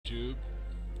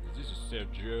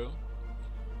Sergio,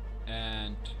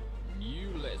 and new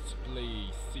Let's Play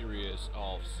series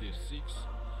of Civ 6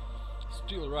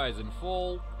 still rise and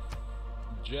fall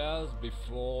just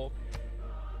before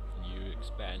new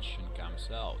expansion comes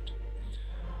out.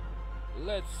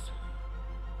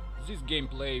 This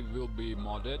gameplay will be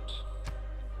modded.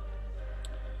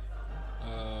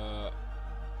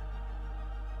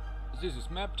 This is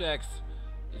map text.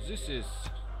 This is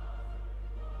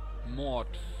mod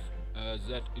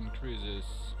that increases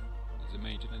the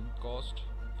maintenance cost.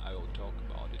 I will talk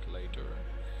about it later.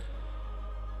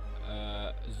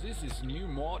 This is new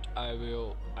mod. I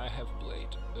have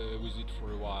played with it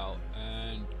for a while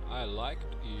and I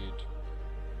liked it.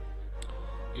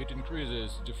 It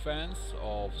increases defense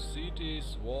of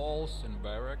cities, walls and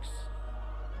barracks.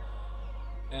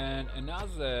 And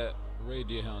another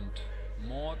Radiant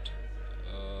mod,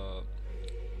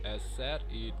 as said,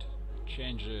 it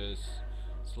changes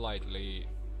slightly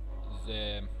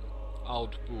the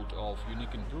output of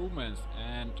unique improvements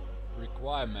and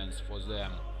requirements for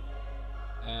them,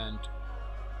 and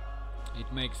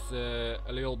it makes a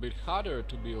little bit harder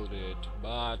to build it,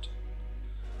 but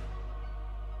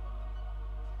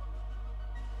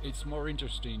it's more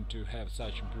interesting to have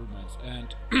such improvements.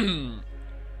 And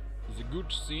the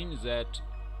good thing that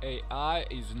AI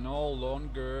is no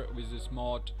longer, with this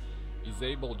mod, is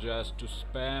able just to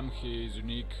spam his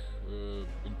unique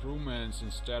improvements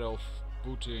instead of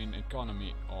putting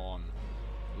economy on,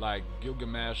 like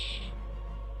Gilgamesh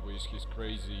with his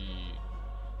crazy,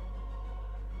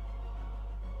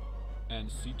 and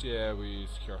Sita with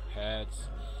her heads.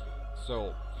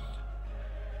 So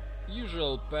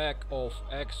usual pack of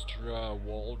extra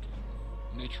world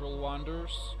natural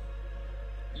wonders,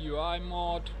 UI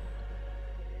mod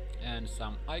and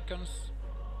some icons,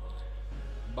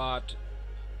 but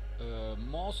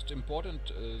most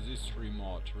important, these three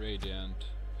mods: Radiant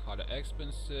harder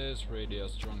expenses,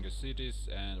 Radiant stronger cities,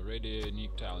 and Radiant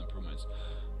unique tile improvements.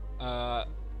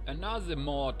 Another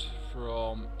mod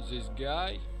from this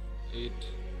guy, it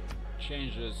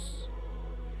changes,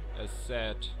 as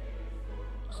said,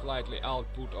 slightly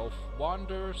output of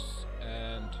wonders,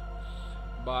 and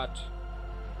but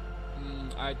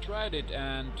I tried it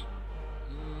and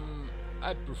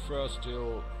I prefer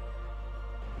still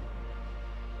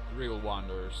real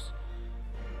wonders.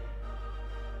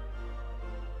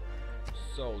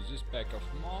 So this pack of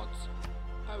mods,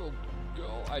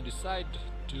 I decide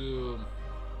to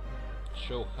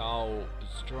show how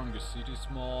stronger cities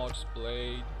mods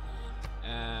played,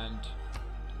 and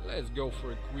let's go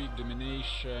for a quick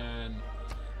domination.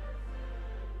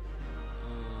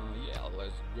 Yeah,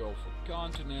 let's go for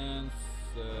continents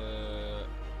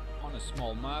on a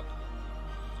small map.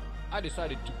 I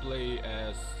decided to play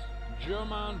as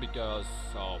German because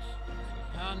of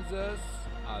the Hanses.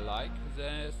 I like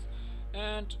this,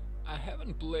 and I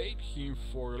haven't played him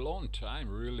for a long time,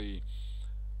 really.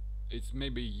 It's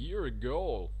maybe a year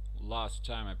ago last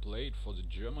time I played for the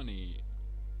Germany.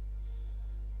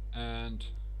 And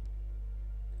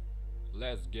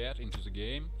let's get into the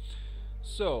game.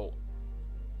 So,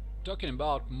 talking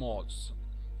about mods.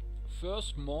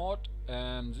 First mod,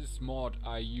 and this mod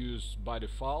I use by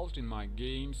default in my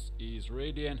games, is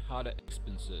Radiant harder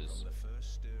expenses.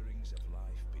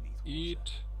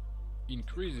 It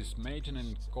increases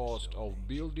maintenance cost of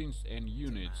buildings and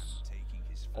units,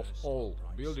 of all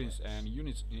buildings and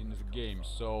units in the game.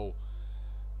 So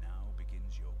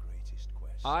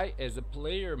I as a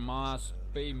player must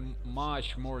pay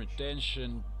much more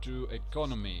attention to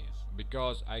economy,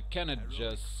 because I cannot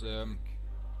just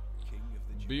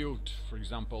build, for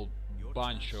example,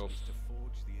 bunch of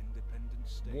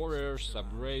warriors,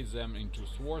 upgrade them into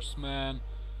swordsmen,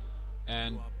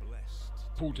 and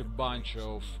put a bunch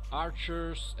of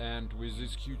archers, and with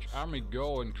this huge army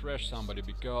go and crash somebody,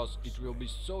 because it will be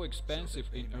so expensive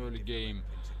in early game,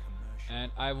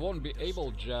 and I won't be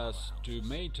able just to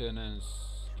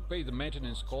pay the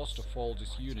maintenance cost of all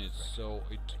these units. So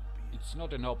it's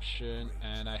not an option,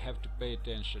 and I have to pay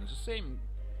attention. The same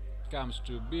comes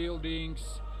to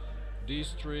buildings,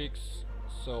 districts,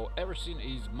 so everything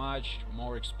is much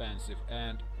more expensive,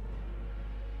 and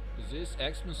this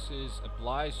expenses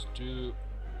applies to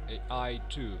AI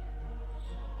too.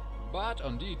 But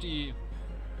on Deity,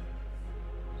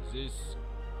 this,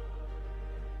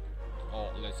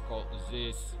 or let's call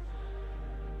this,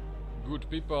 good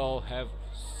people have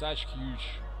such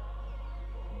huge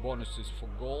bonuses for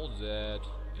gold that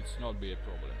it's not be a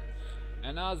problem.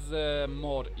 Another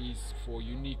mod is for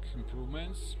unique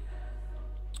improvements.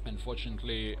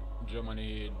 Unfortunately,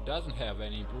 Germany doesn't have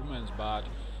any improvements, but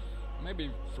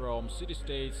maybe from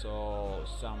city-states or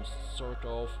some sort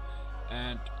of,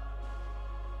 and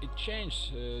it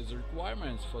changed the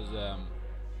requirements for them.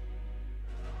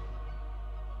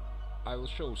 I will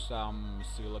show some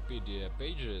Civilopedia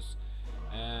pages,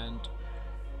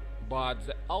 but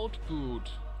the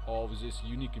output of these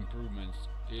unique improvements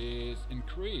is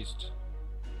increased,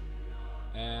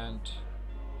 and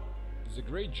it's a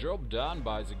great job done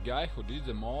by the guy who did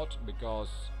the mod,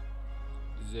 because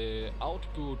the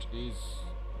output is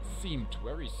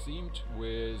very themed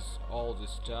with all the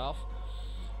stuff,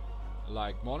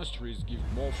 like monasteries give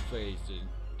more faith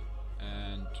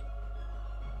and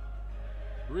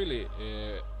really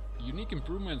unique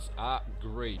improvements are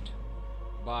great,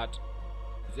 but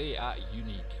they are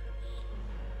unique.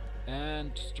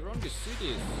 And strongest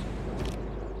cities,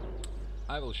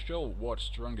 I will show what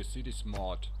strongest cities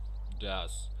mod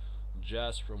does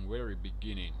just from very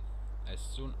beginning, as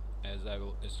soon as I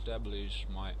will establish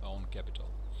my own capital.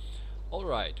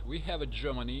 Alright, we have a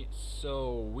Germany,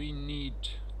 so we need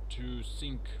to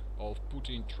think of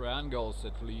putting triangles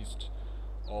at least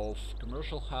of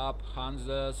commercial hub,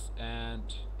 Hanses and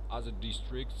other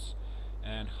districts,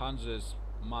 and Hanses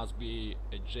must be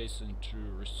adjacent to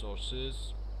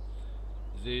resources.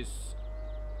 This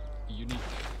unique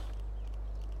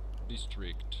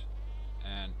district,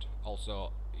 and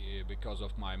also because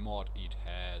of my mod it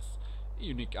has a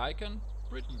unique icon,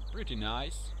 pretty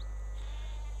nice.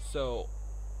 So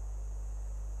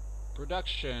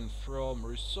production from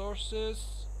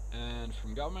resources and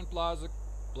from government plaza,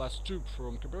 +2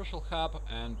 from commercial hub,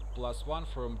 and +1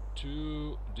 from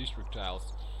 2 district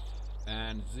tiles.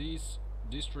 And this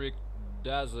district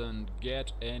doesn't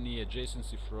get any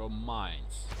adjacency from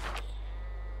mines.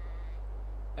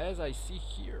 As I see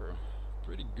here,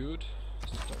 pretty good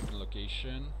starting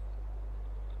location,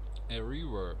 a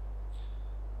river,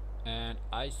 and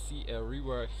I see a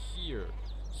river here.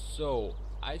 So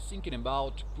I'm thinking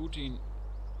about putting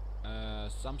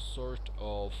some sort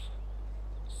of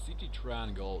city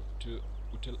triangle to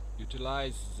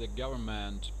utilize the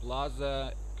government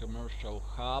plaza, commercial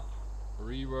hub,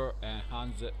 river and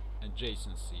Hanse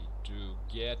adjacency to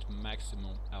get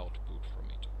maximum output from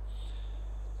it.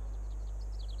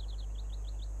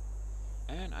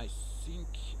 And I think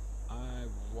I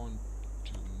want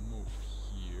to move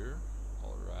here.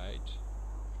 Alright,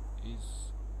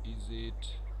 is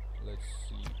it, let's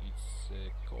see, it's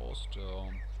a coast,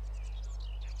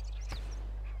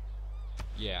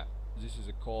 yeah, this is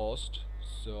a coast,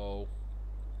 so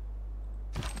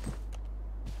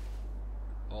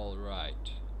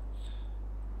alright,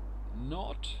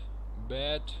 not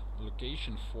bad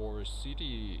location for a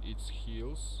city. It's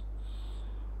hills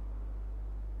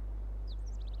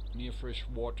near fresh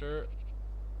water,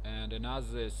 and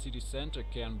another city center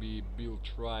can be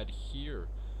built right here.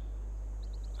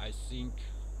 I think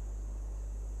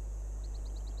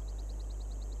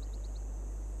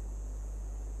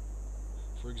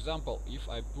for example, if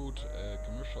I put a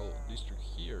commercial district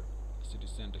here, city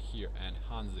center here, and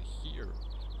Hanse here,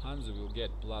 Hanse will get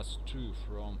 +2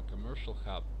 from commercial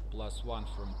hub, +1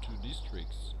 from 2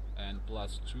 districts, and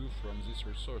 +2 from these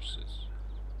resources,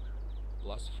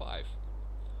 +5.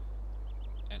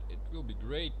 And it will be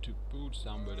great to put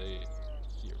somebody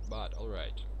here, but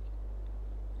alright.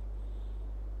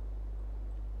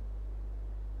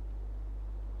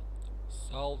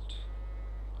 Salt,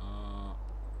 I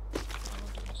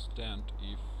want to understand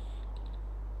if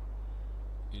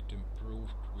it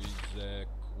improved with the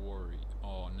quarry.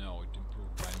 Oh no, it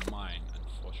improved by mine,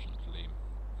 unfortunately.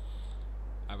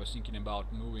 I was thinking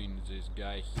about moving this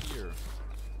guy here,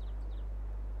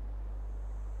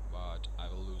 but I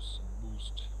will lose some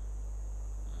boost.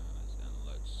 Then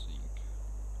let's think.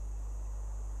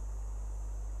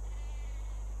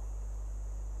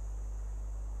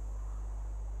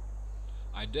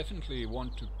 I definitely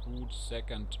want to put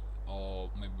second or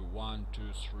maybe 1,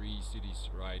 2, 3 cities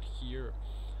right here.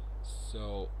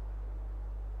 So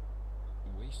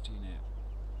wasting it.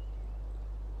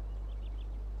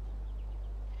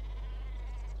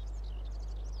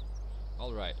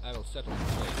 Alright, I will settle in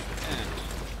place, and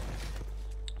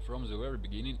from the very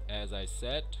beginning, as I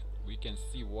said, we can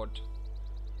see what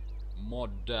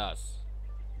mod does.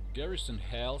 Garrison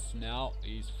health now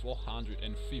is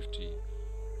 450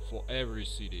 for every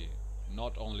city,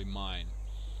 not only mine.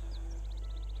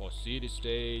 For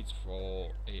city-states,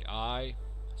 for AI,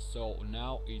 so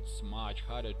now it's much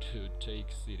harder to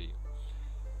take city.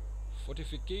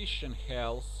 Fortification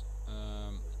health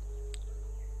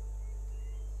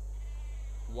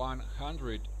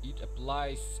 100, it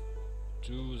applies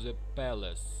to the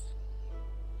palace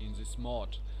in this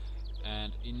mod,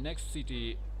 and in next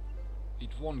city it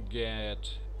won't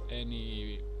get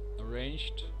any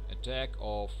ranged attack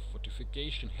of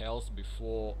fortification health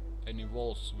before any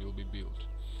walls will be built.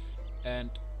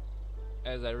 And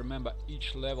as I remember,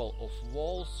 each level of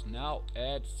walls now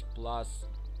adds plus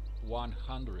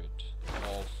 100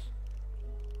 of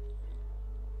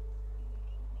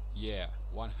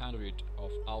 100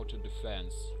 of auto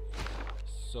defense.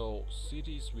 So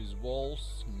cities with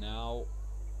walls now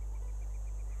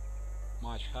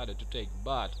much harder to take,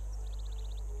 but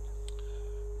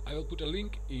I will put a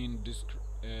link in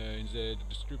the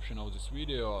description of this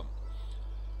video.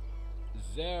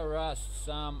 There are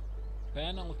some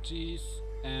penalties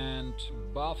and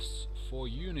buffs for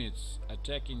units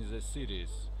attacking the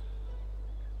cities,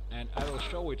 and I will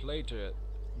show it later,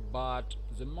 but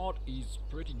the mod is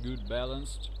pretty good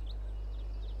balanced,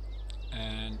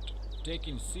 and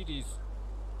taking cities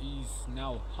is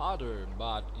now harder,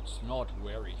 but it's not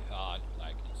very hard,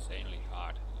 like insanely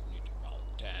hard. You need around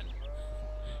 10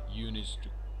 units to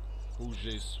push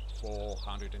this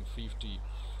 450.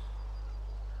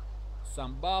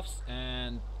 Some buffs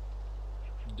and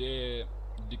the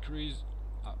decrease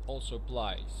also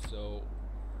apply, so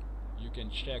you can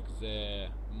check the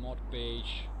mod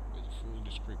page with full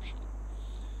description.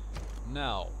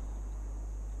 Now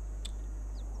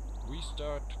we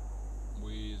start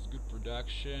with good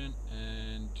production,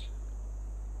 and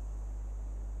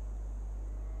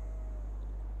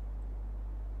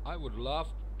I would love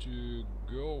to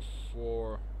go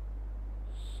for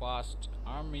fast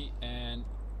army, and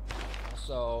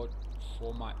also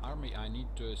for my army I need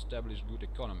to establish good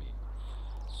economy.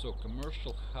 So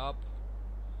commercial hub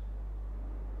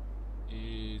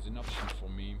is an option for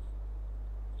me.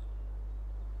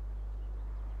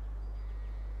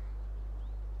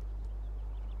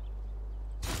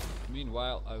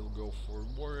 Meanwhile, I will go for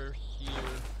warrior here,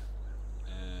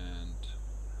 and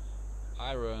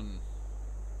iron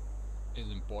is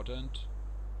important,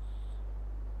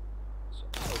 so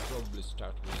I'll probably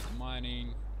start with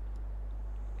mining.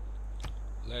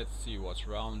 Let's see what's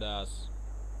around us.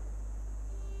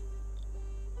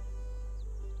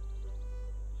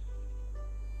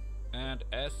 And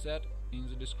as said in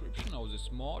the description of this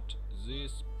mod,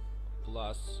 this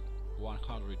plus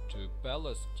 100 to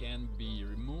palace can be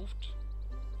removed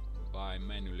by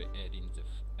manually adding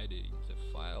the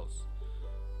files.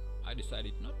 I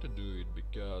decided not to do it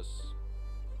because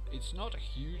it's not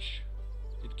huge.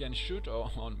 It can shoot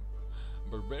on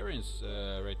barbarians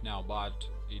right now, but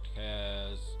it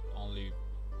has only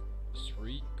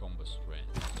 3 combo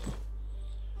strength.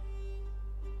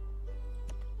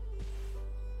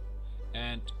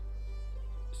 And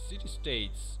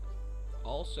city-states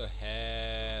also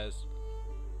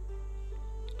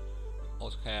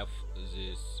have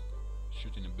this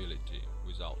shooting ability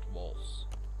without walls,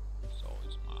 so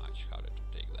it's much harder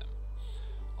to take them.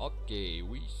 Okay,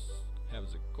 we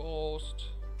have the coast.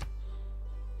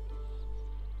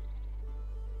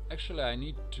 Actually, I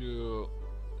need to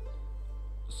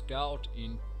scout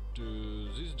into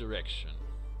this direction,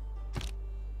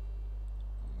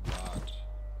 but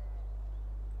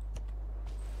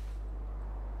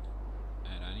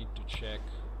I need to check.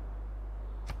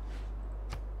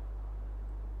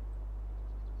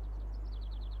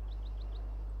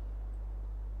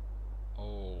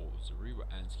 Oh, the river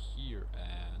ends here,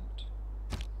 and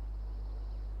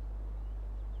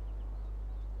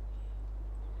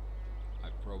I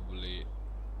probably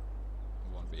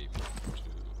won't be able to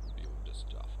build the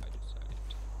stuff I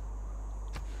decided.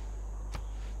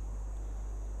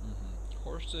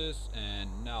 Horses,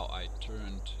 and now I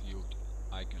turned yield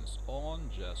icons on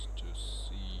just to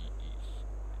see if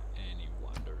any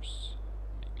wonders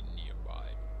may be nearby.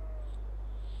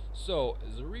 So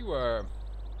the river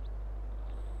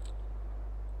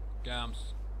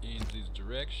comes in this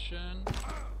direction.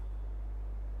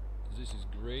 This is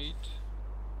great,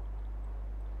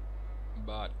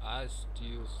 but I'm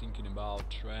still thinking about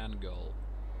triangle,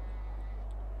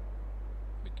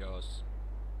 because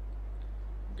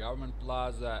government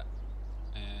plaza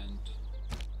and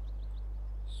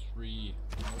 3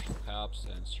 commercial hubs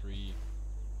and 3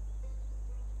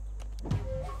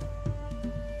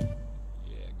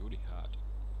 goody hut.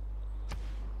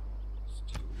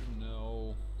 Still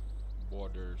no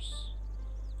borders.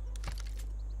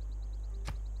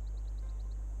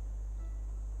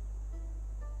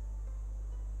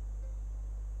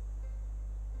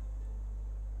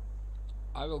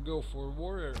 I will go for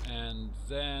warrior and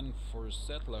then for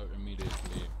settler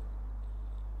immediately.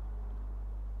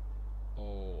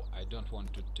 Oh, I don't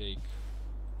want to take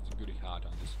the goody hut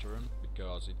on this turn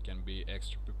because it can be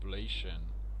extra population.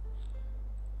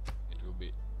 It will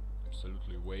be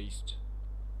absolutely waste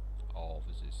of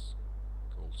this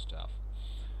cool stuff.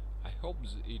 I hope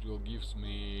it will give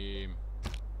me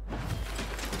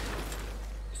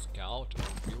a scout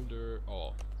or builder.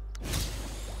 Oh,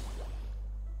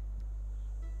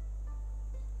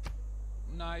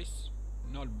 nice,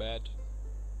 not bad.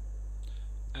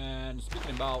 And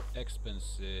speaking about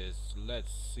expenses,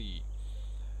 let's see.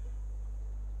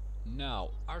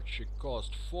 Now, archer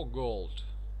cost 4 gold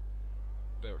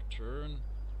per turn.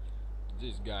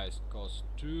 These guys cost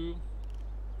 2,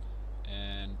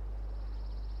 and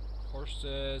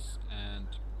horses and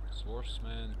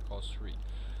swordsmen cost 3.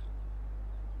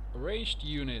 Ranged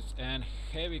units and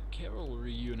heavy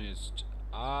cavalry units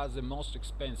are the most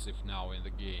expensive now in the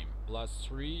game. Plus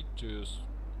 3 to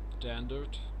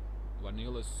standard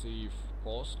vanilla civ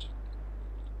cost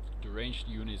to ranged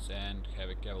units and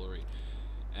heavy cavalry,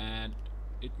 and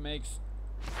it makes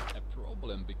a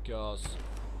problem because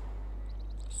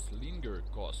slinger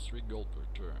costs 3 gold per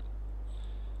turn,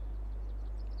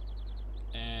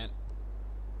 and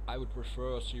I would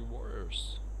prefer 3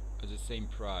 warriors at the same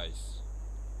price.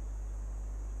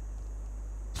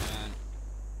 And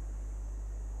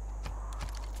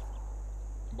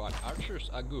but archers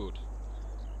are good.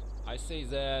 I say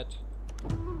that. Oh,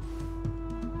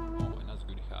 and that's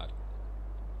good hard.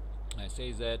 I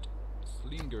say that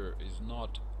slinger is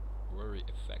not very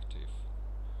effective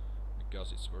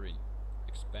because it's very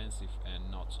expensive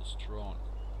and not so strong.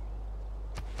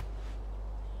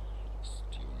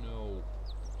 Still no.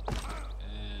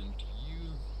 And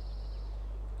you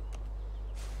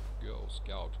go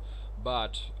scout,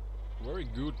 but very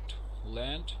good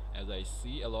land, as I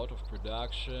see a lot of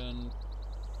production,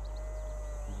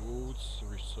 woods,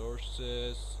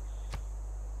 resources,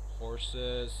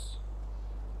 horses,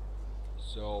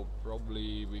 so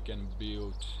probably we can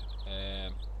build a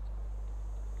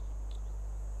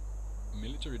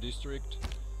military district,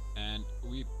 and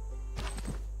we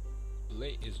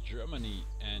play as Germany,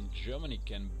 and Germany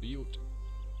can build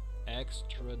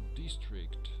extra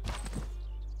district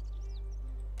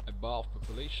above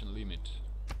population limit.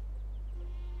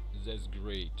 That's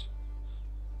great.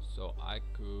 So I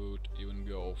could even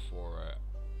go for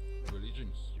a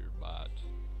religion here, but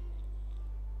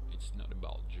it's not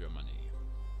about Germany.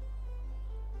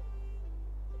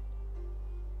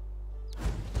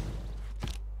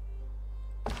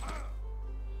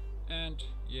 And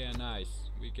yeah, nice.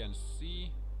 We can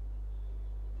see,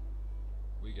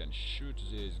 we can shoot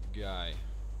this guy.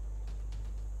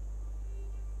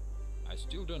 I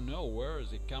still don't know where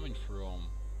is he coming from,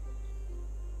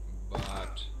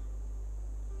 but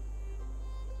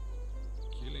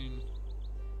killing.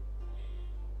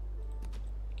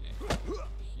 Okay,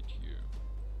 hit you.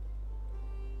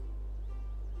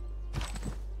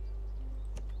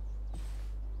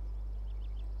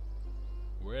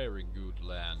 Very good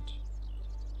land,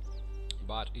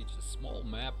 but it's a small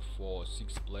map for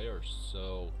 6 players,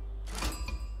 so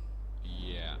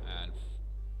yeah. And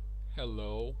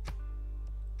hello.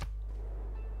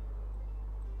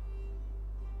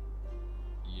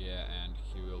 Yeah, and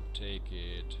he will take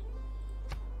it,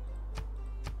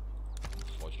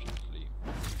 unfortunately.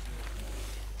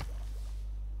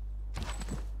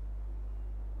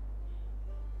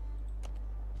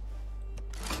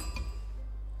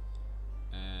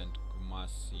 And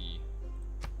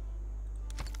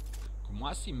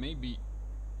Kumasi may be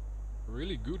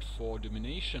really good for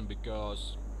domination,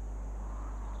 because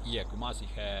yeah, Kumasi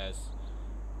has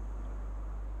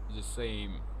the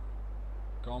same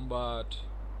combat,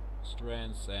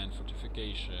 strength and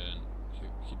fortification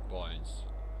hit points.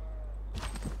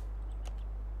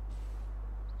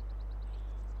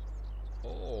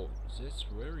 Oh, that's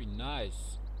very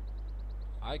nice.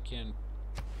 I can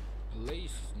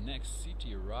place next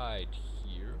city right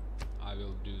here. I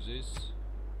will do this.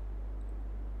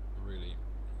 Really.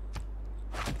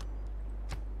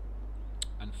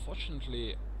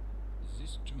 Unfortunately,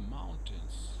 these 2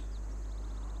 mountains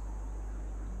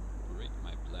break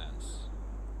my plans.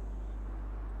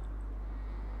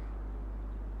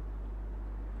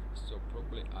 So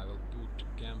probably I will put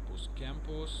campus,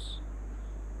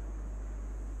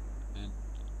 and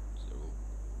there will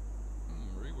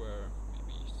river,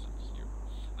 maybe some here.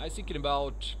 I was thinking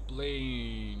about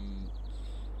playing.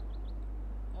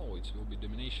 Oh, it will be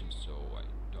domination, so I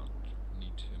don't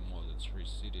need more than 3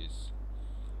 cities.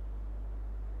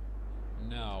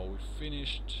 Now we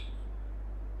finished.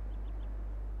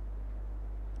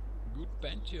 Good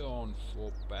pantheon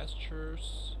for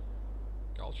pastures.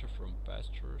 Culture from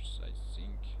pastures, I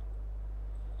think.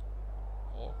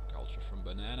 Or culture from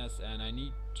bananas, and I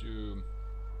need to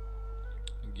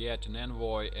get an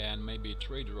envoy and maybe a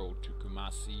trade road to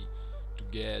Kumasi to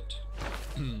get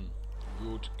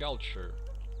good culture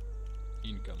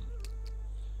income.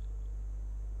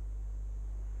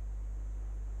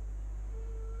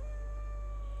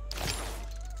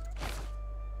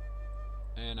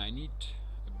 and I need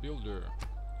a builder.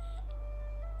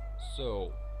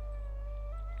 So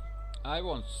I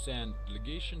won't send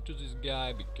delegation to this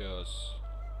guy because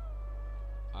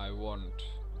I won't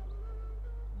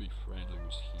be friendly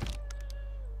with him.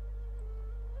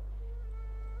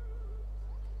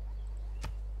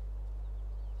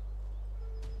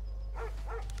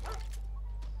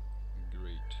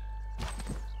 Great.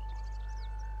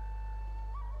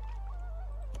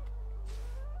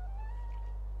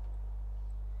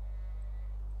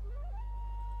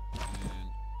 And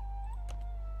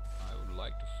I would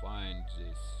like to find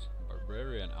this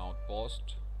barbarian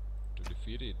outpost to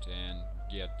defeat it and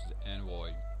get the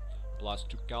envoy.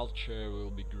 +2 culture will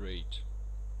be great.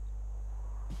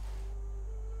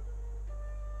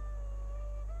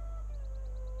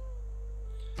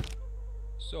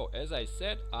 So as I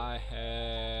said, I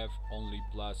have only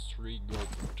 +3 gold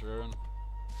per turn,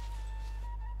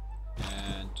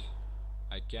 and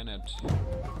I cannot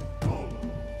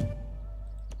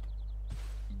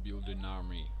build an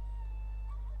army.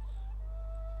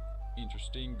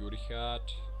 Interesting, good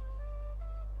hat.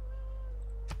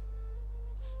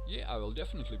 Yeah, I will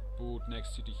definitely put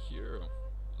next city here.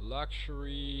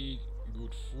 Luxury,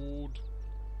 good food,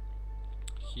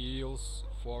 hills,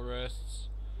 forests,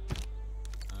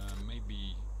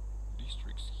 maybe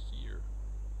districts here.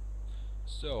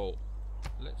 So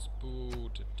let's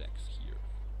put a tax here.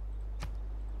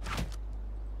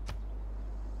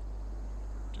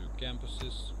 2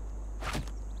 campuses.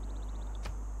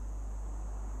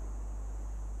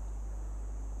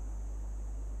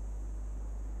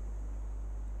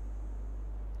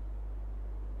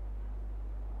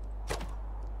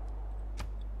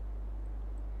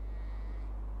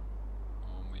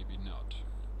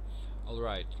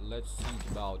 Alright, let's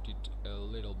think about it a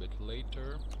little bit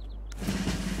later.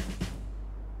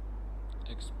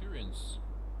 Experience.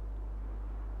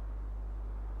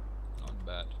 Not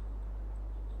bad.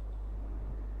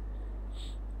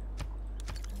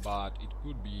 But it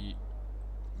could be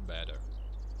better.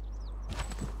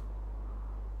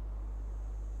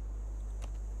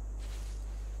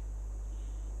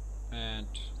 And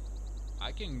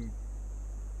I can...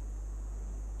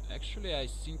 Actually, I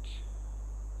think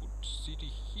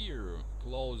city here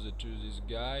closer to this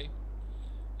guy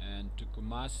and to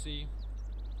Kumasi,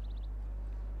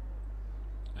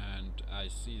 and I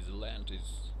see the land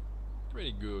is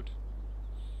pretty good,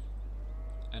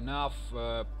 enough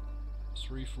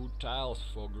 3-foot tiles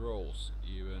for growth,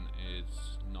 even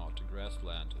it's not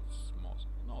grassland. It's most,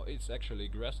 no, it's actually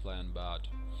grassland, but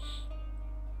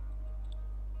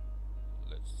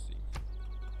let's see.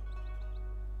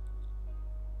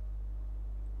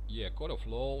 Yeah, Code of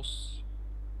Laws.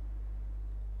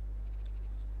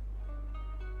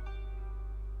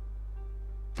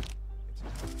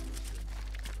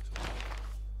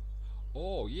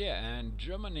 Oh yeah, and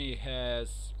Germany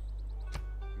has...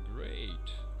 Great.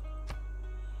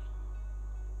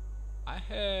 I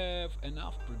have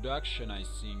enough production, I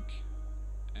think,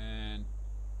 and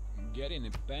getting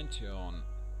a Pantheon.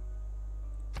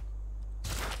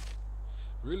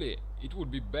 Really, it would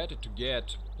be better to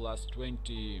get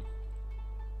 +20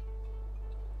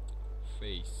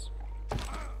 face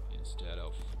instead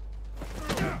of...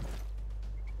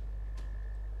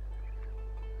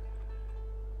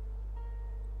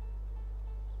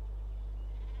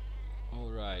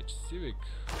 Alright, Civic.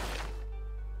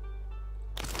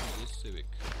 This Civic.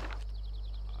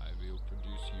 I will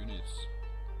produce units.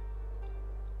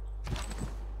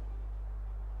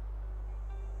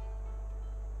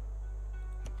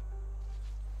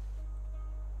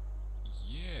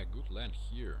 Yeah, good land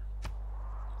here.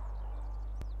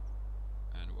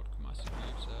 And what Kumasi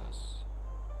gives us.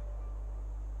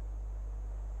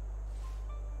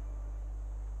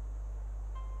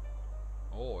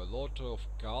 Oh, a lot of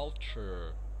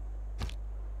culture.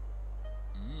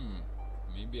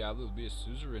 Maybe I will be a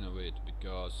suzerain of it,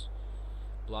 because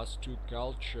 +2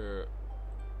 culture,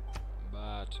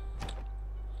 but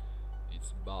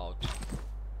it's about...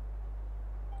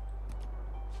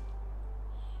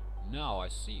 Now I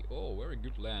see, oh, very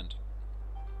good land.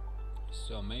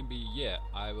 So maybe, yeah,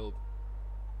 I will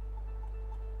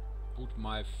put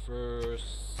my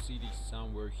first city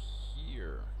somewhere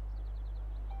here.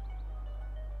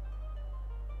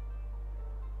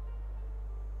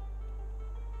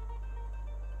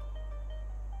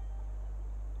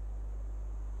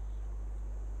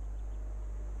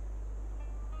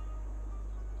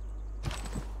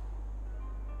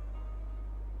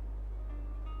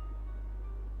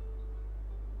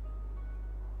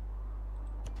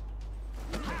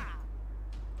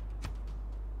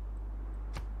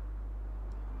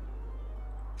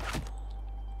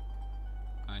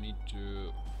 I need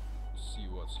to see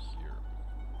what's here.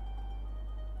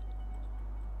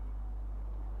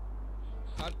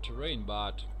 Hard terrain,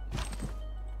 but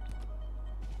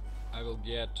I will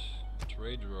get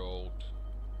trade road.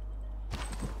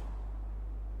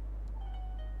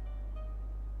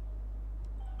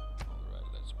 Alright,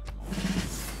 let's promote.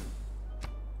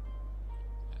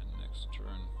 And next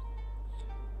turn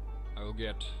I will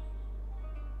get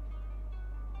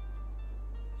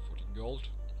 40 gold.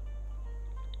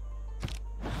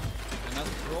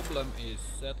 Another problem is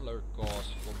settler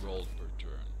cost for gold per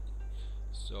turn.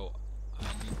 So I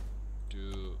need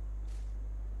to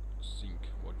think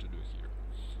what to do here.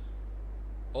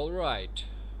 Alright,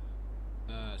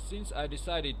 since I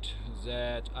decided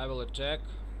that I will attack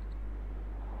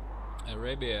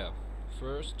Arabia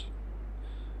first,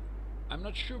 I'm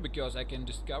not sure because I can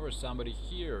discover somebody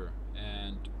here,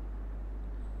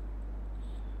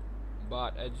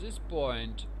 but at this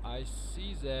point I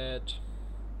see that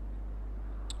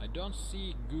I don't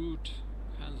see good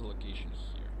hands location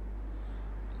here,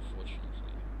 unfortunately.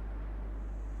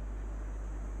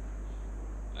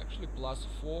 Actually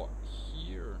 +4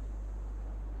 here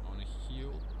on a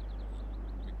hill.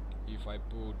 If I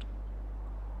put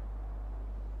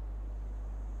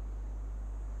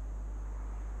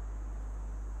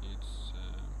it's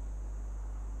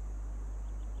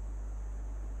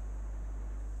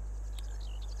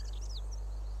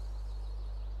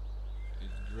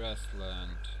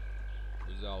grassland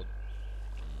without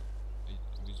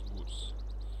with woods.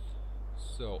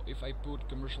 So if I put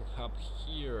commercial hub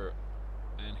here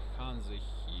and Hansa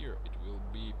here, it will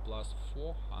be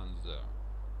 +4 Hansa.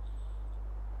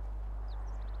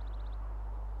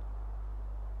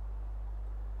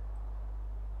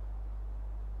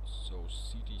 So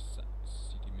city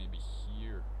maybe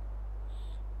here,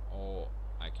 or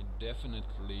I can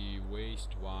definitely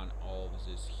waste one of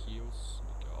these hills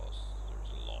because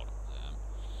there's a lot of them.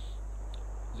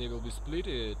 They will be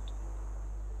split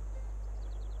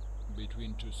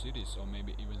between 2 cities or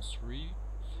maybe even 3,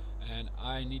 and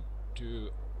I need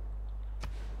to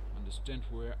understand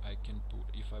where I can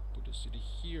put. If I put a city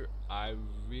here, I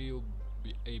will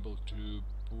be able to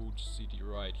put city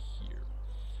right here,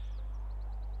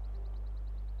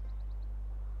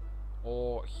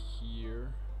 or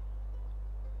here,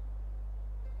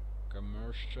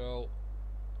 commercial,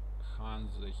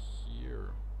 Hansa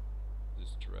here,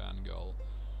 this triangle.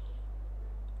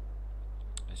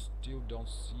 I still don't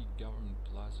see government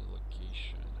plaza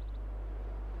location.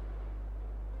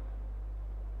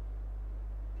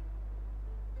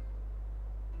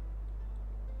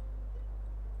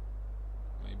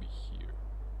 Maybe here,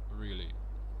 really.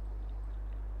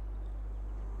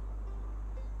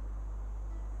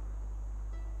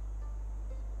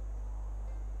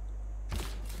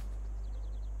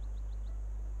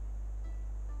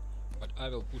 But I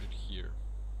will put it here.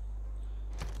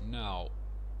 Now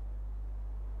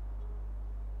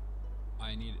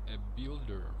I need a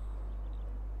builder.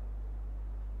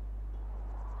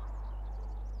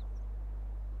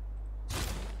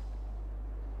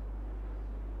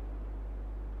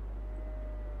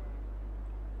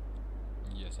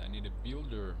 Yes, I need a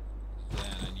builder.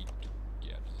 Then I need to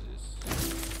get this.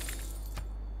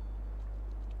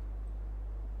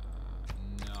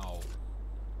 Now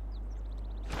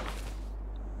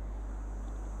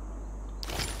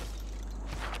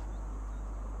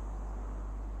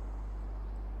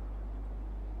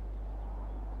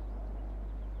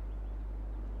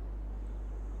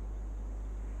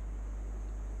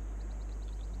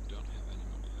don't have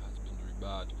animal husbandry,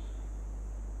 but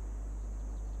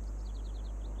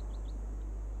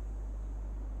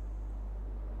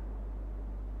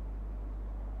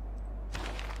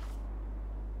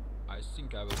I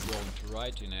think I will go into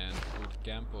writing and put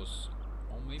campus,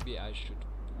 or maybe I should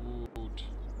put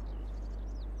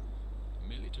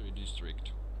military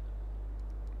district.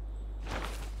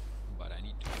 But I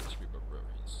need to kill 3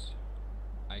 barbarians.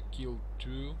 I killed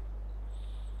 2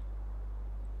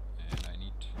 and I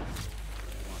need 1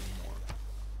 more.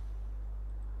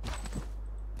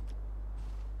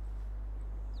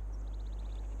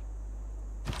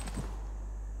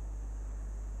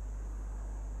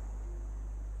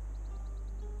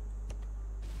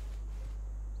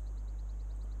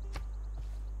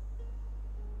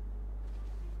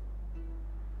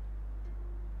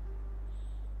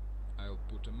 I'll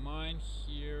put a mine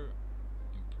here,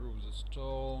 improve the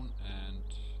stone, and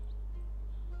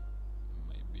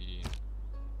maybe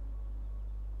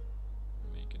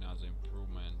make another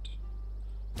improvement.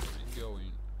 Where are we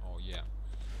going? Oh yeah.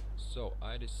 So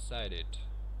I decided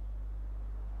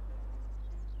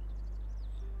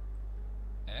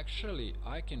Actually,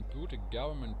 I can put a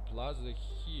government plaza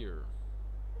here.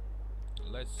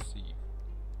 Let's see.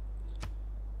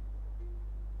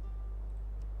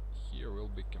 Here will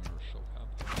be commercial hub.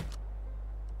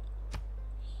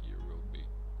 Here will be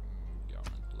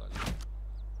government plaza.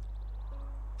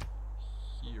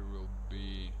 Here will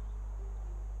be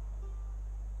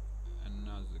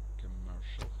another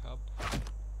commercial hub.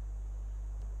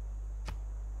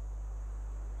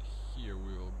 Here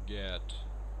we will get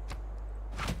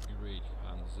Great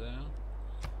Hansa.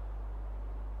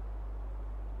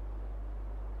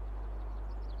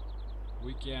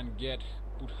 We can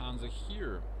put Hansa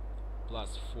here +4,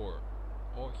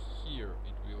 or here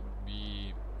it will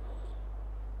be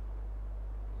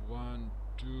 1,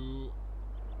 2.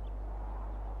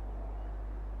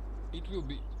 It will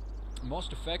be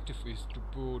most effective is to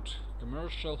put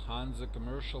commercial Hansa,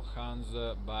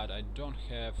 but I don't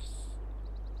have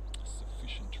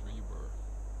sufficient river.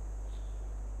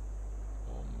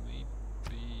 Or maybe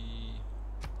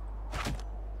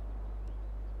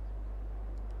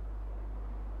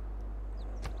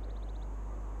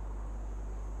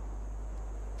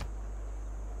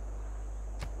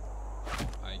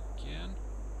I can.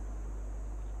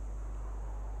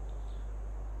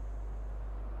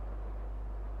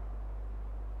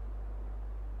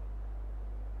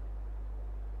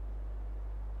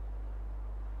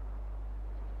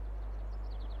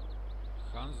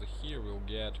 Hansa here will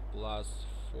get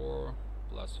 +4,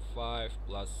 +5,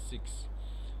 +6.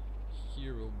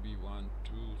 Here will be 1,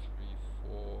 2, 3,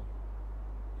 4,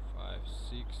 5,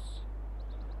 6.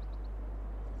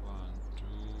 1, 2,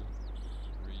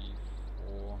 3,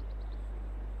 4,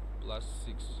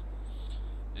 +6.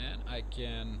 And I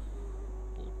can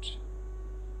put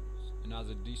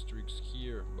another districts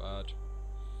here, but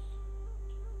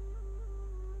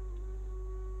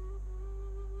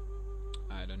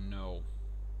I don't know.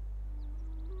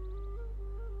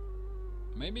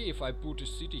 Maybe if I put a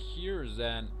city here,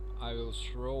 then I will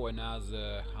throw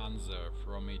another Hansa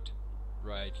from it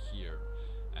right here,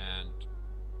 and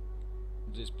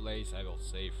this place I will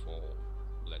save for,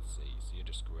 let's say,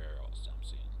 theater square or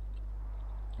something,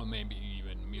 or maybe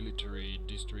even military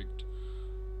district,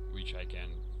 which I can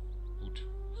put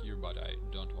here, but I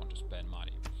don't want to spend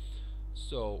money.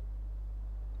 So,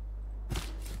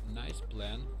 nice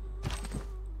plan.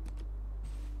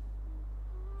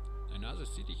 Another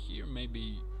city here may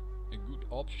be a good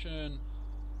option.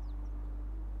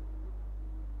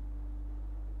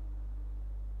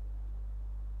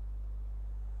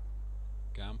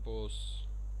 Campus,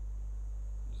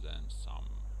 then some.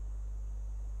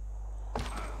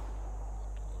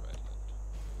 Alright,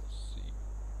 we'll see.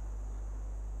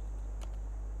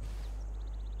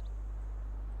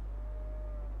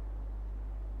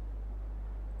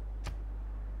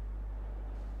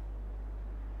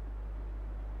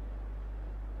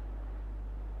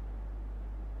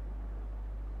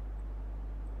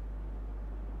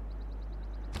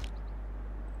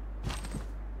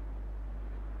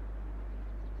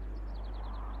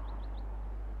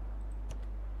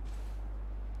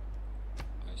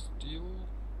 Still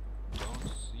don't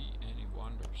see any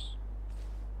wonders.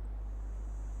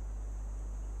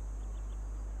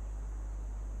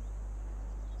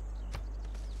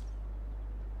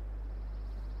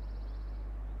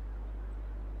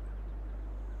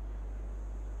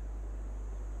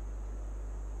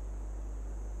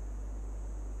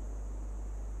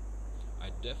 I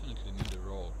definitely need a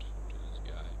road to this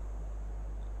guy.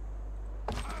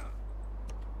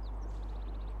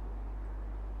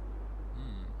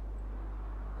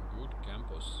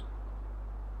 Campus.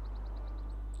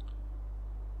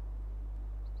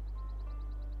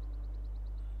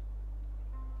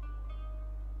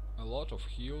 A lot of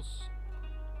hills,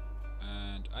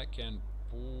 and I can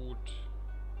put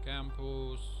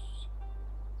campus,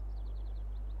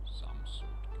 some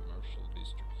sort of commercial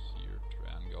district here,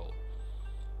 triangle.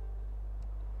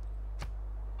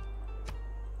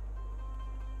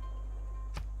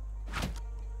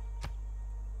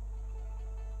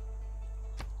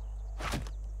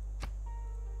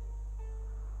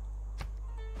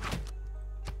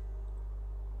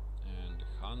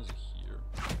 Here,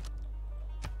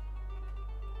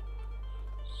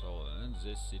 so then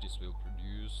these cities will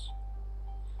produce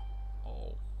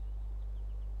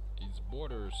its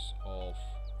borders of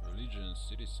religion,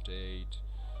 city-state.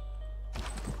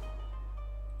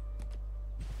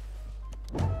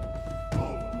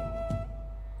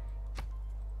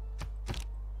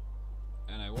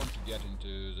 And I want to get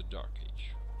into the Dark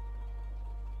Age.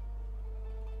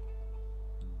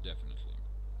 Definitely.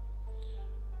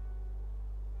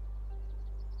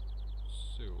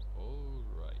 So,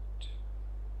 alright.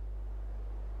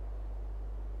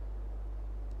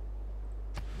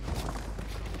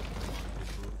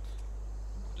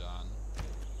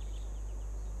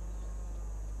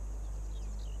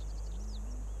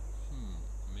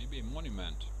 maybe a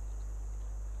monument.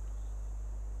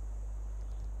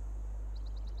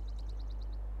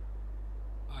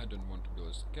 I don't want to build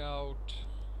a scout.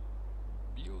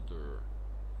 Builder.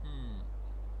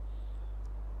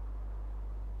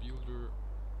 Builder.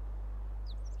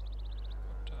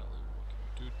 What tile are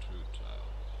you working? 2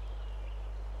 tile.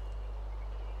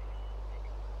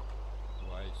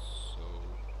 Why so?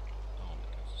 Oh,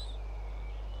 because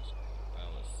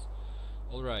palace.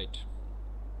 Alright.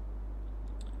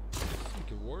 I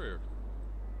think a warrior.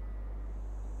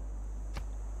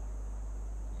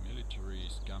 Military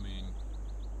is coming.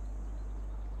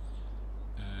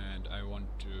 And I want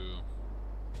to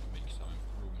make some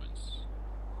improvements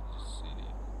in the city.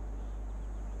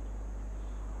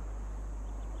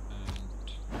 And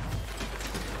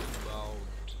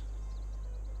about,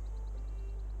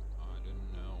 I don't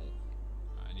know,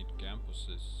 I need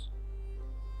campuses.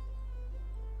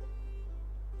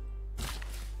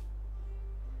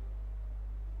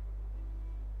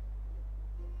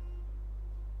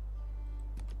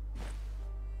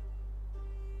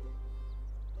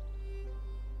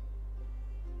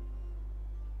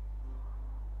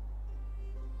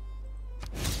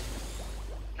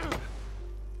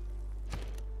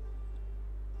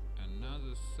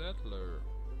 Settler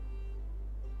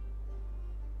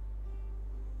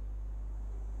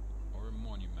or a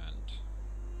monument.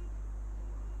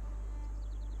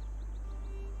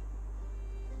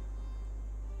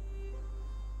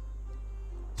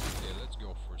 Okay, let's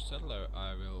go for settler.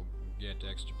 I will get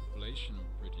extra population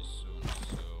pretty soon,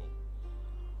 so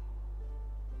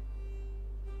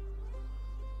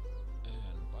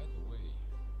and by the way,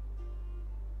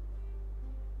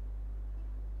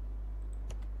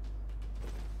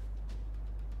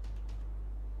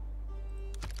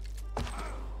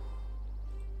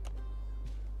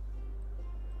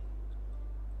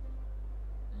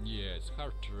 yeah, it's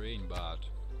hard terrain, but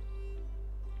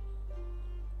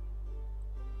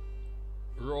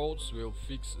roads will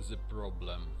fix the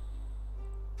problem.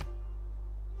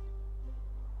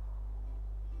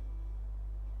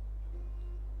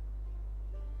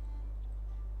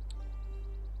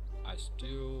 I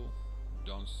still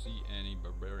don't see any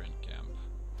barbarian camp.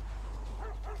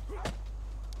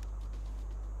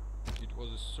 It was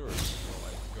a search, so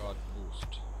I got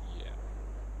boost. Yeah.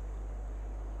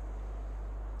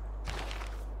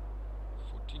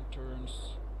 14 turns.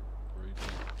 Pretty.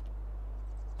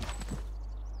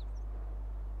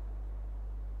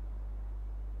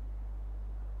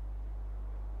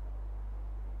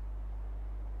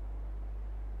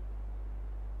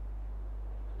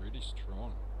 Pretty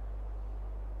strong.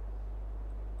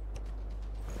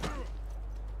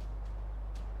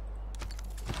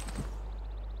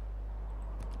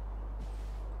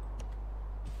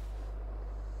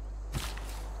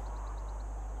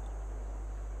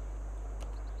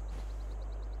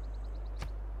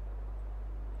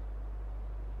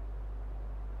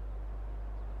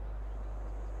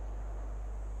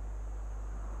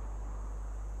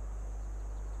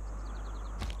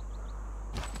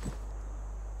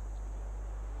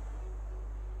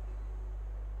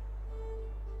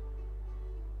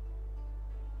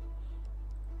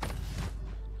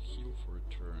 For a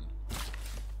turn,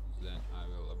 then I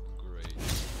will upgrade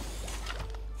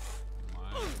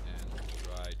mine and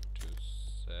try to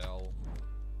sell.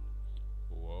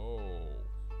 Whoa,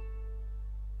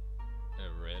 a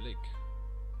relic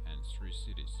and 3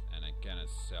 cities, and I cannot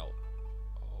sell.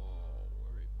 Oh,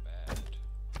 very bad.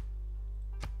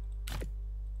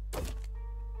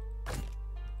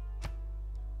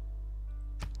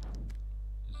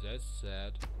 That's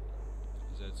sad.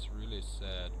 That's really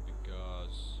sad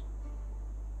because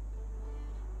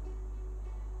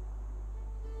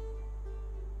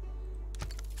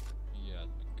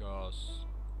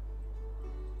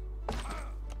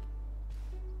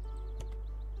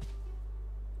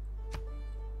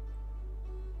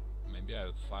maybe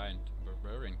I'll find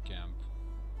barbarian camp.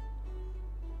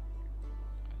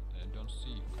 I don't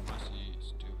see. Kumasi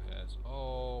still has.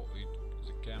 Oh,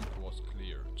 the camp was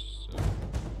cleared. So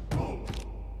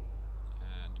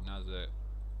and another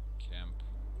camp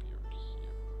appeared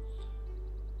here.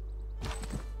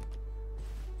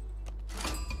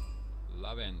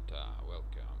 Laventa,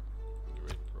 welcome.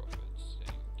 Great profits,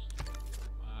 thank you very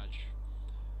much.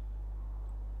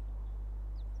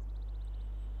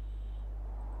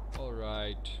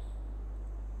 Alright.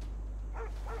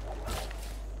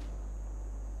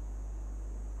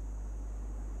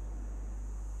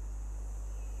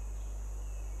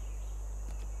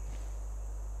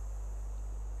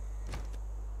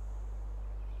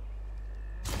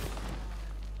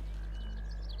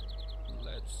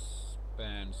 Let's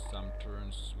spend some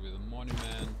turns with a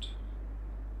monument.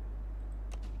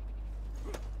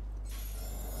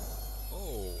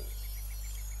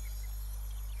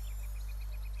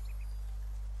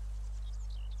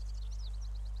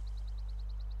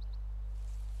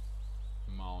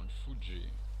 Fuji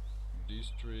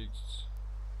districts.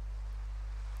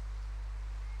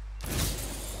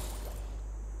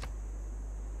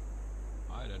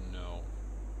 I don't know.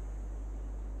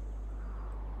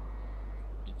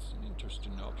 It's an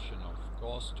interesting option of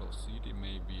coastal city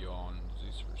maybe on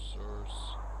this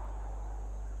resource,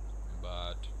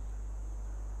 but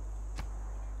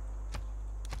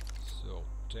so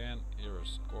 10 error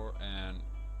score and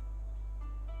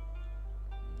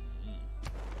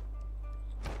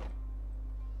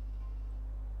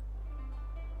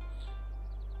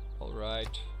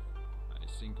alright, I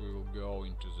think we will go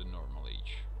into the normal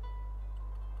age.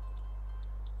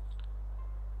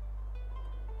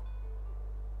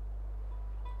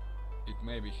 It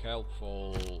may be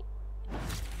helpful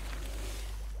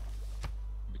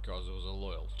because of the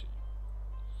loyalty.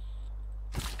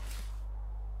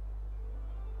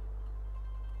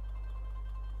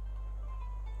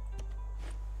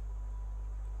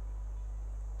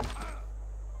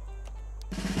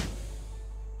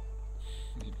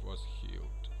 It was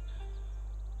healed.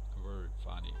 Very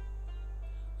funny.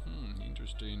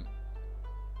 Interesting.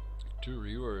 2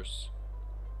 rivers.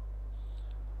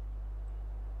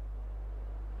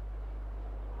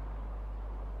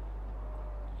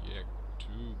 Yeah,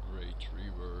 2 great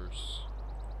rivers.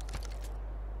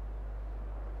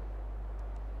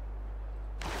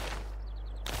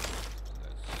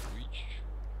 Let's switch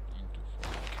into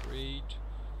foreign trade.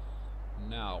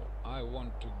 Now I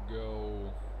want to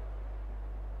go.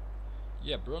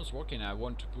 Yeah, bronze working. I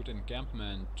want to put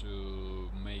encampment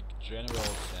to make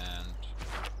generals and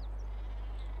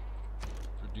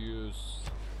produce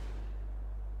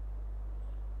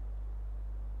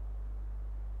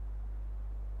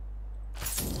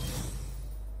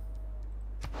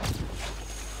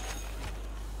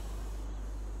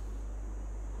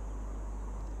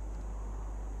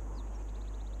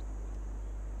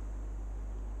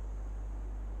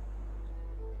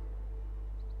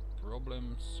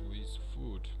problems with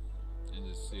food in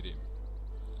the city.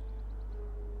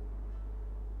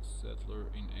 Settler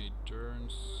in 8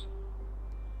 turns.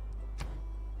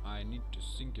 I need to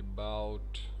think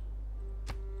about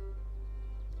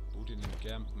putting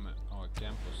encampment or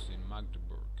campus in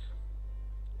Magdeburg.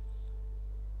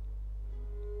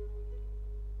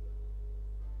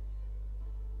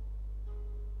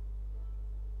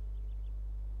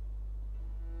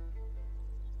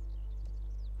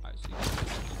 I think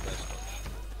that's the best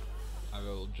option. I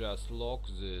will just lock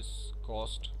this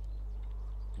cost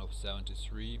of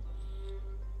 73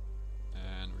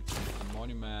 and return the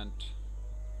monument,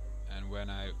 and when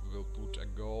I will put a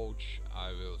gauge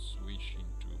I will switch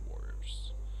into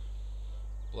warriors.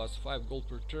 Plus 5 gold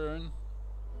per turn.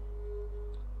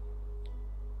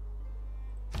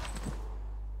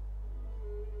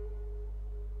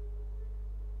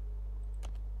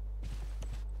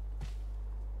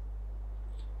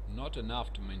 Not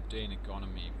enough to maintain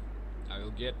economy. I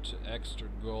will get extra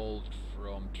gold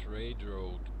from trade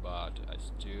route, but I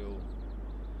still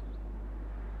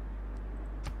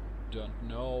don't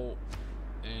know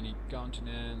any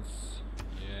continents.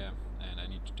 Yeah, and I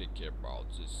need to take care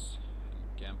about this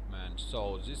encampment.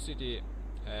 So this city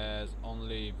has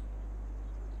only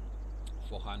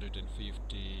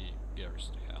 450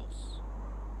 garrison health.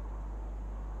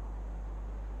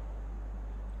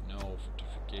 No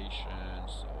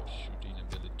fortifications or shooting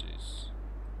abilities.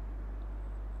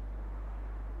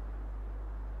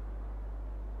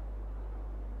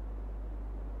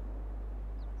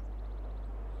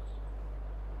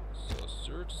 So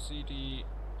third city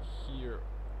here,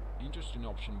 interesting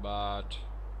option, but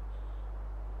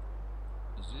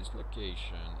this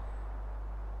location,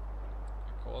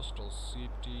 a coastal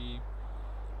city,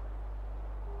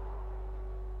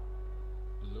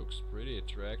 looks pretty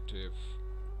attractive.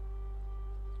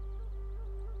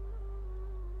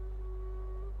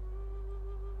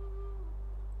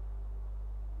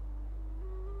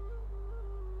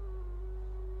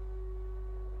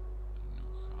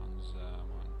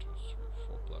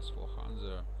 For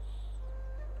Hansa,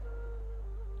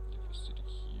 if a city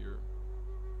here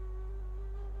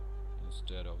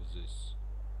instead of this.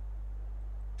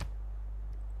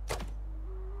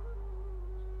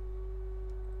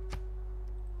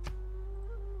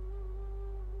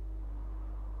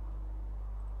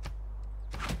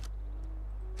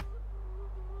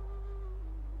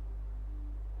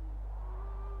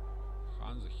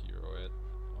 Hansa here, right?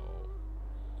 Oh,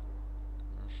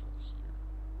 commercial here.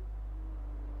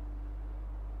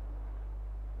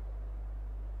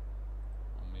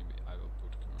 I will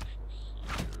put commercial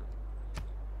here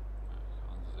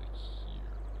and Hansa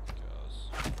here, because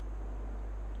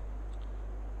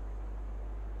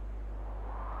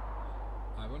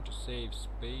I want want to save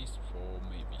space for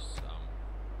maybe some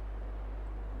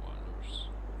wonders.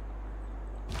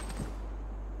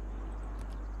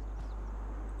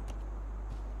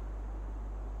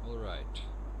 Alright.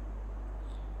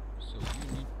 So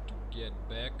you need to get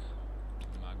back to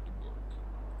Magdeburg.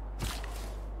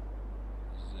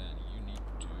 Then you need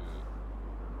to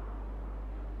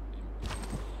improve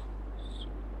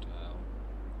Surtile.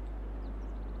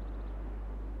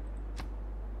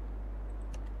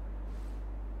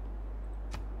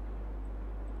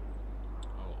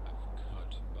 Oh, I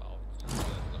forgot about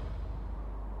that.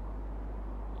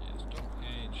 Yes,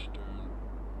 Stonehenge turn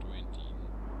 28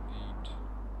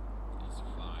 is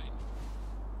fine.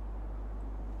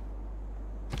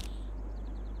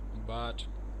 But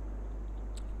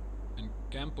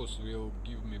campus will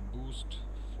give me boost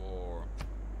for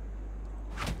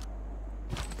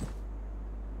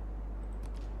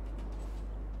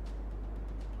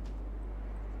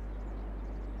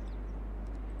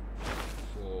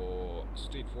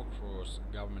state workforce,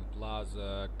 government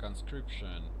plaza,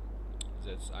 conscription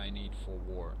that I need for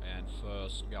war, and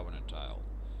first governor tile.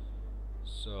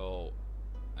 So,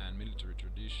 and military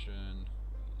tradition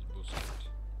is boosted.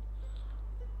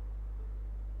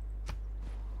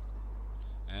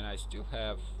 And I still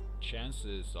have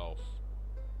chances of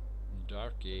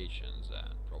Dark Age and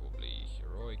then probably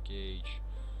Heroic Age.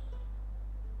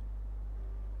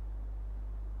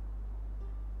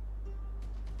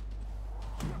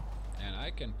 And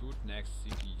I can put next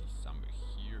city somewhere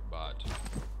here, but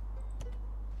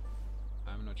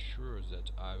I'm not sure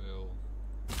that I will.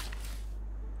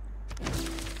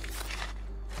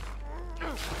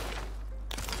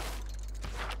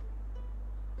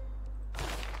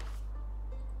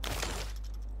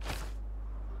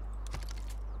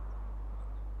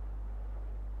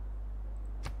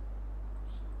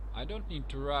 I don't need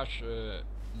to rush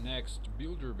next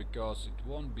builder because it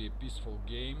won't be a peaceful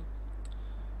game,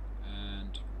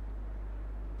 and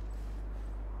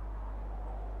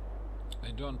I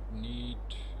don't need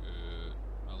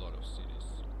a lot of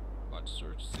cities. But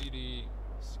third city,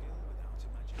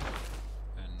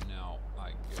 and now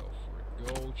I go for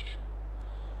a Gauge.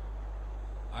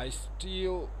 I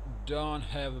still don't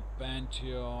have a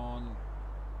Pantheon.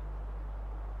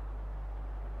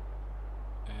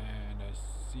 I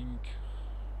think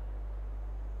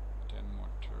 10 more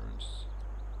turns.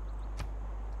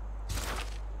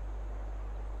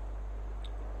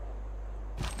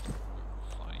 We'll be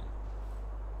fine.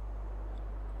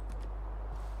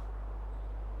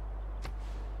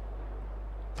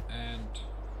 And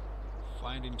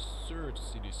finding third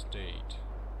city state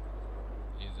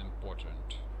is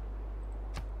important.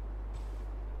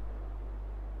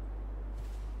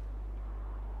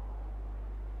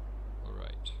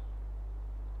 Alright.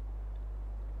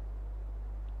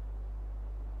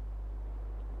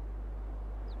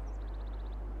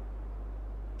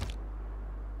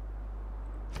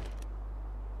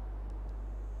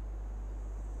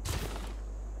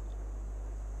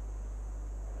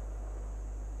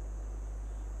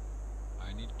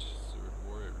 I need third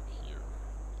warrior here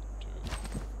to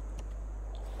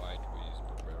fight with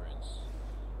barbarians.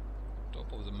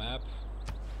 Top of the map,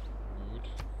 good.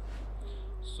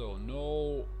 So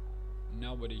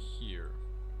nobody here.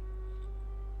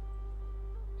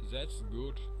 That's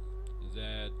good.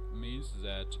 That means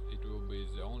that it will be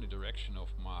the only direction of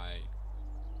my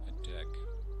attack.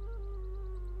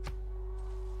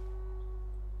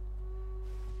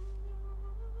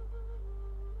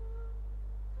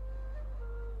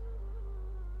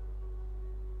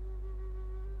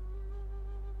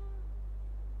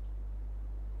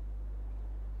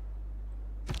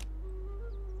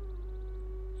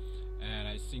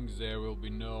 I think there will be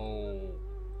no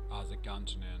other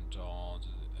continent on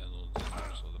the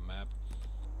rest of the map,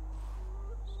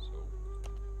 so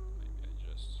maybe I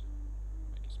just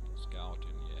make a small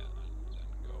scouting, yeah, and then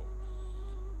go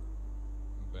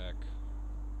back.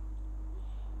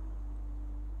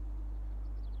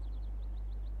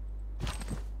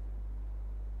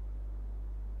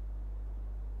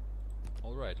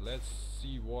 All right, let's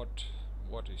see what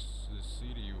is the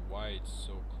city, why it's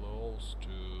so close to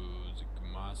the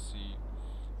Kumasi.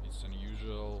 It's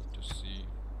unusual to see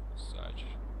such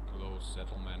close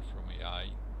settlement from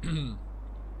AI to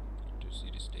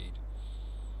city-state.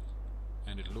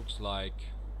 And it looks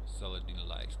like Saladin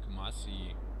likes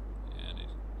Kumasi and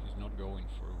he's not going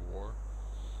for a war.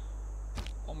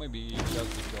 Or maybe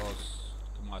just because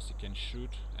Kumasi can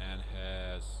shoot and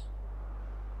has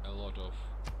a lot of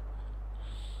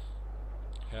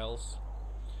health.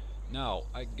 Now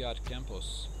I got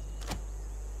campus.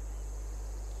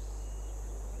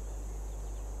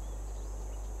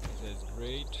 That's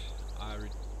great. I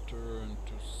turn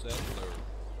to settler.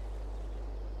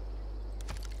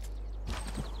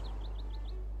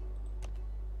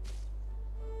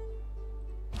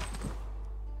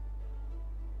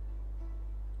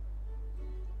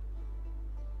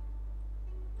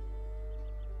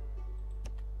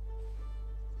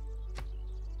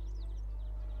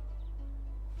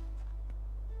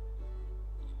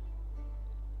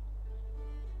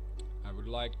 I would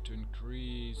like to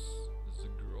increase the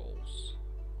growth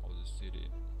of the city,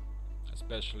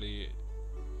 especially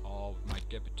of my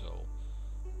capital,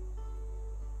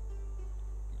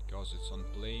 because it's on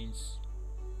plains,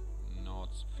 not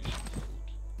sufficient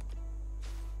food.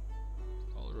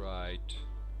 Alright.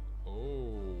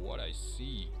 Oh, what I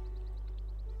see.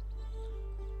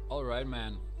 Alright,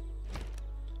 man.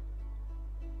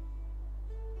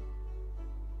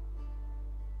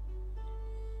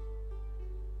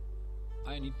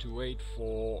 I need to wait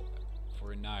for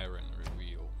an iron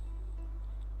reveal.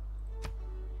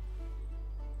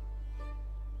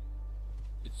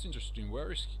 It's interesting,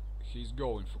 where is he's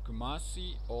going? For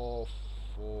Kumasi or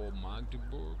for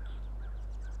Magdeburg?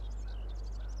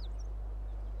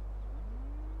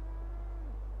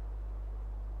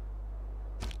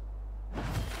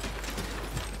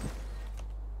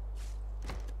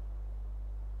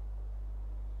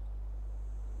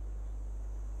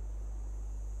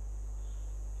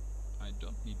 I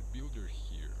don't need a builder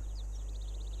here.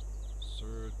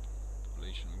 Third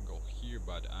population will go here,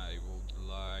 but I would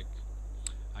like...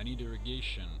 I need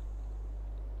irrigation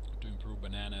to improve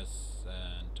bananas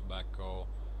and tobacco.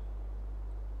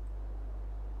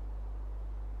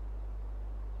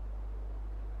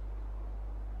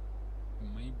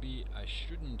 Maybe I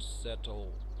shouldn't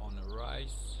settle on a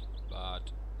rice,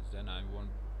 but then I won't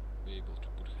be able to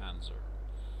put Hanser.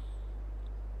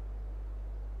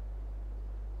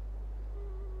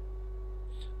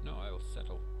 No, I will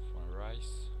settle for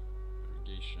rice,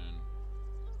 irrigation.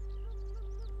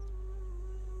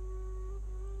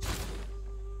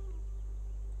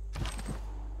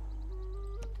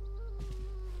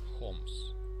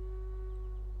 Homes.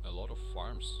 A lot of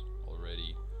farms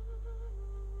already.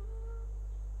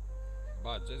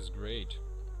 But that's great.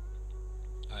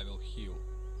 I will heal.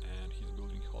 And he's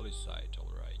building holy site,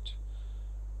 alright.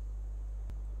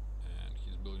 And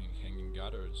he's building hanging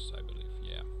gutters, I believe,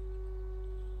 yeah.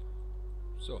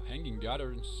 So, hanging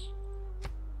gutters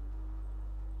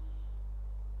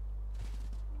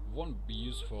won't be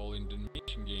useful in the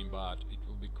Domination game, but it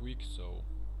will be quick, so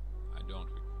I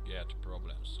don't get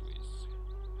problems with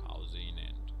housing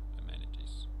and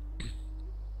amenities.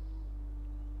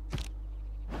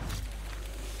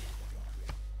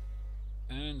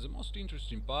 And the most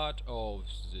interesting part of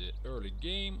the early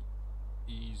game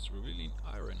is revealing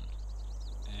iron.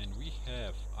 And we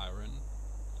have iron,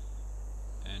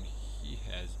 and he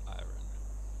has iron.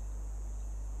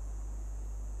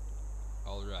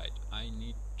 Alright, I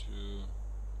need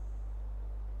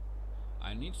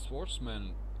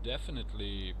swordsman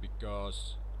definitely,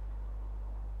 because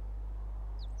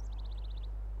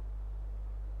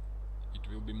it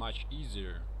will be much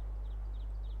easier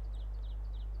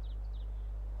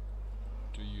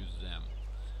to use them.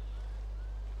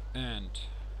 And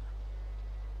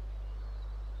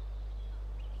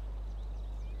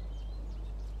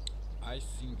I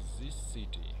think this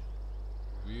city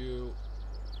will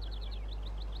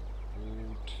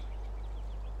put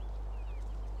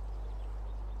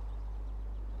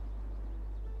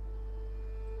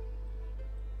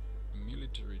a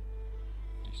military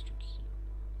district here.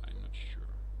 I'm not sure.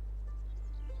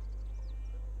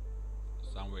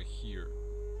 Somewhere here.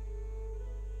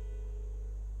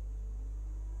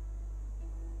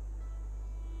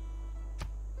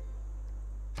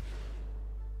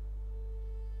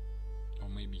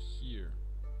 Maybe here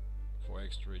for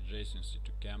extra adjacency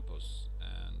to campus,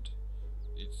 and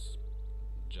it's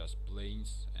just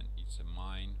plains and it's a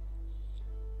mine.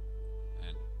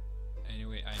 And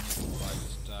anyway, I need to buy the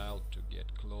style to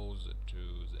get closer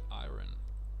to the iron.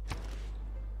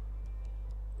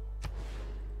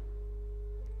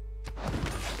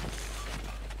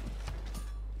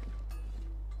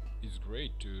 It's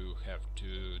great to have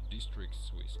 2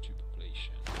 districts with 2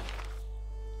 population,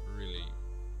 really.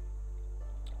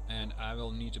 And I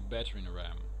will need a battering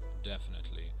ram,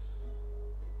 definitely.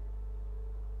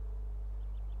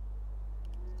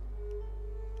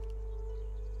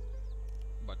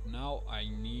 But now I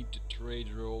need a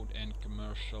trade road and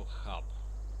commercial hub,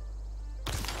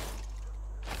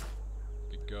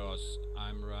 because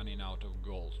I'm running out of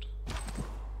gold.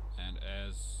 And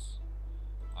as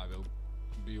I will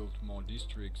build more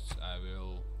districts, I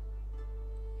will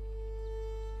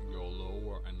go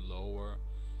lower and lower.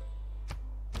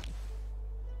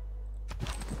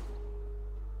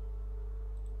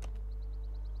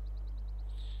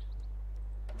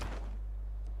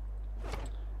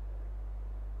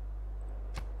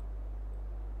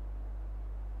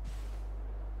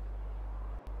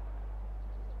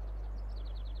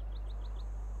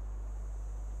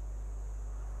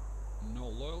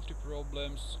 loyalty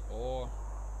problems or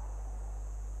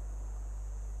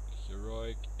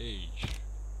heroic age,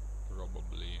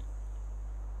 probably.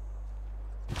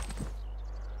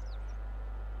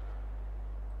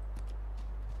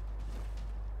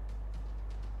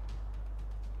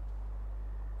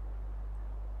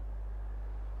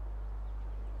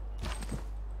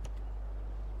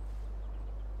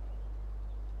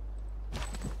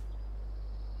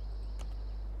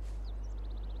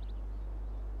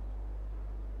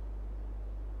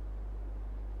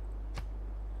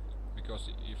 Because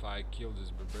if I kill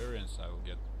these barbarians, I will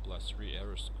get +3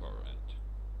 error score and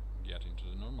get into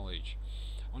the normal age.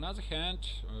 On the other hand,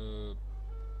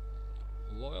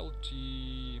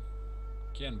 loyalty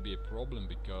can be a problem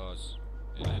because,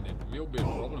 and it will be a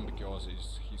problem because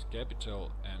it's his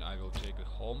capital, and I will take the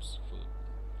homes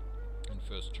in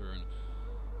first turn,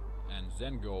 and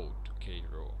then go to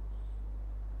Cairo.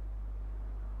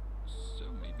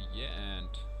 So maybe yeah, and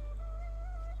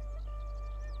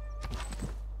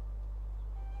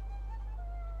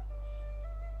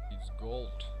it's gold.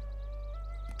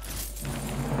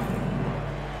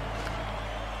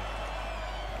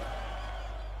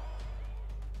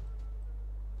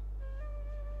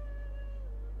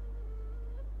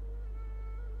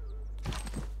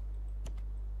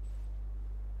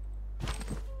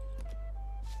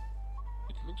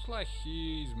 It looks like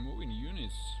he is moving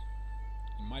units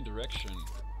in my direction.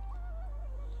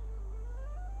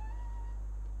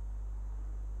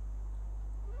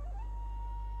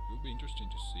 Will be interesting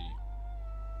to see.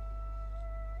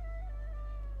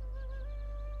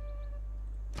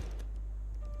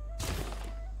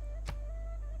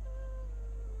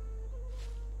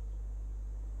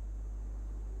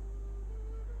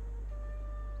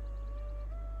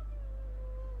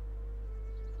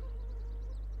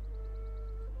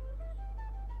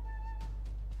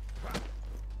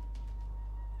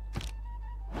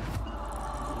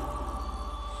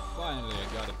 Finally,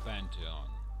 I got a Pantheon.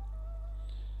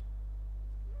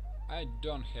 I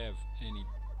don't have any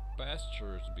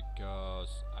pastures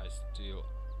because I still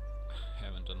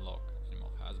haven't unlocked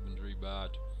animal husbandry,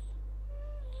 but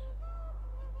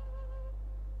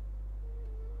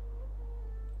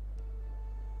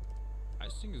I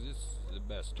think this is the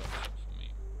best option for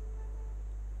me.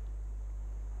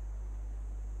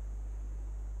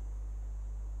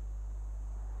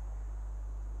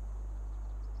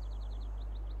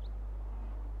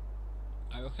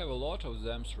 I will have a lot of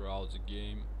them throughout the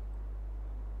game.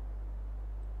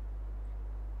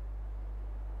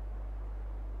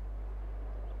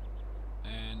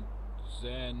 And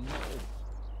then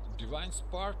Divine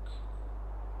Spark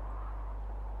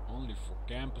only for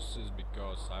campuses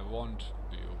because I won't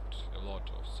build a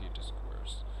lot of city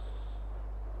squares.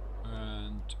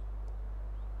 And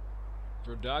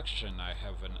production, I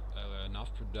have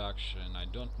enough production, I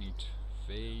don't need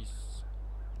phase.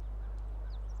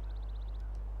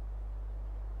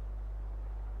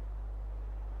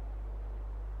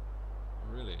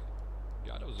 Really,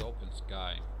 God of the Open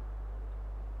Sky.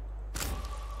 Yeah,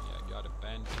 I got a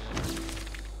Pantheon.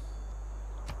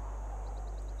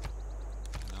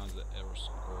 Another error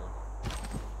score.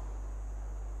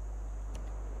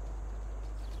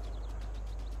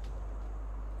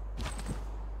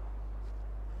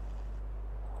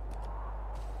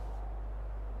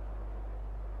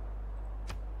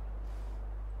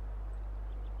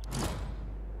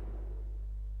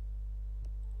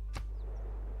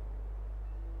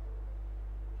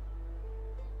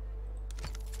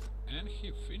 And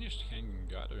he finished Hanging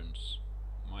Gardens.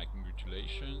 My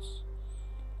congratulations.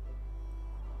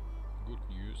 Good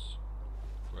news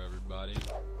for everybody.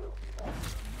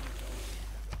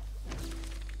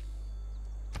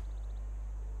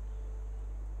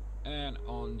 And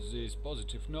on this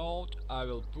positive note, I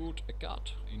will put a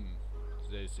cut in.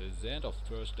 This is the end of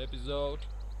first episode.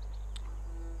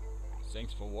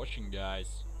 Thanks for watching,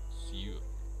 guys. See you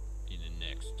in the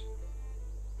next.